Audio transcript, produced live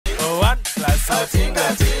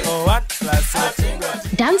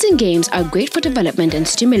Dancing games are great for development and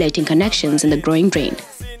stimulating connections in the growing brain.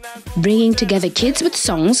 Bringing together kids with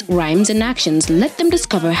songs, rhymes, and actions let them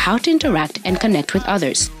discover how to interact and connect with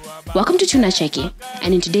others. Welcome to Tunacheki,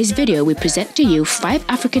 and in today's video we present to you 5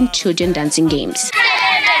 African children dancing games.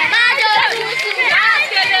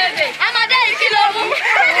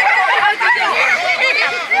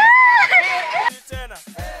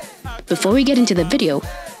 Before we get into the video,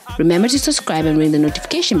 remember to subscribe and ring the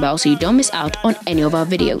notification bell so you don't miss out on any of our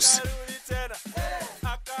videos.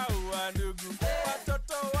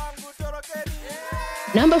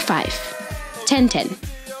 Number 5. 10-10.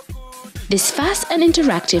 This fast and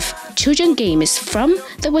interactive children game is from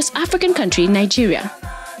the West African country Nigeria.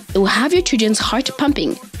 It will have your children's heart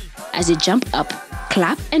pumping as they jump up,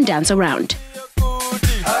 clap and dance around.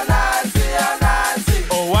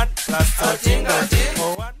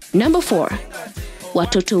 Number 4.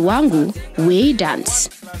 Watoto Wangu We Dance.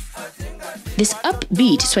 This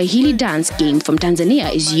upbeat Swahili dance game from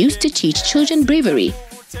Tanzania is used to teach children bravery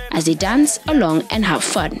as they dance along and have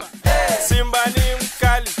fun.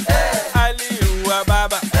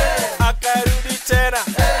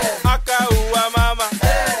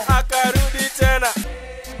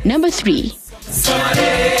 Number 3.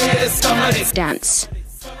 Dance.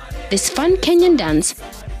 This fun Kenyan dance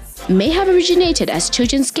may have originated as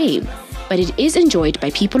children's game, but it is enjoyed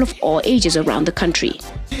by people of all ages around the country.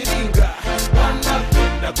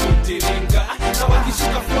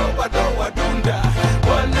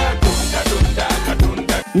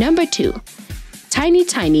 Number 2. Tiny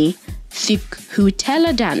Tiny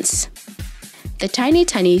Thukhutela Dance. The Tiny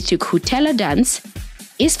Tiny Thukhutela Dance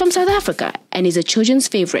is from South Africa and is a children's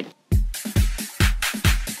favorite.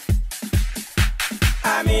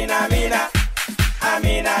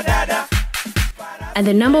 And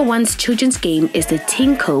the number 1 children's game is the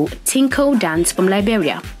Tinko dance from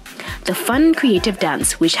Liberia. The fun creative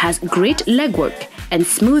dance, which has great legwork and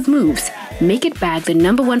smooth moves, make it bag the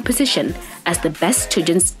number 1 position as the best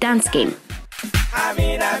children's dance game.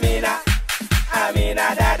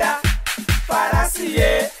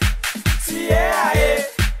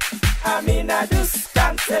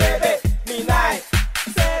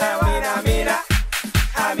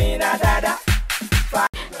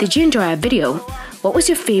 Did you enjoy our video? What was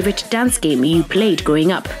your favorite dance game you played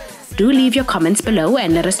growing up? Do leave your comments below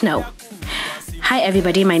and let us know. Hi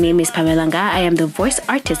everybody, my name is Pamela Nga. I am the voice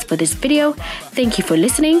artist for this video. Thank you for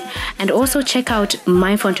listening, and also check out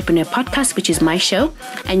Mindful Entrepreneur Podcast, which is my show,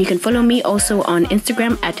 and you can follow me also on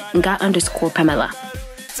Instagram at Nga_Pamela.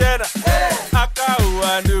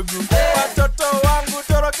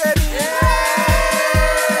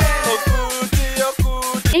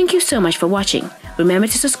 Thank you so much for watching. Remember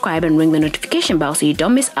to subscribe and ring the notification bell so you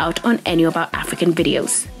don't miss out on any of our African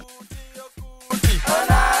videos.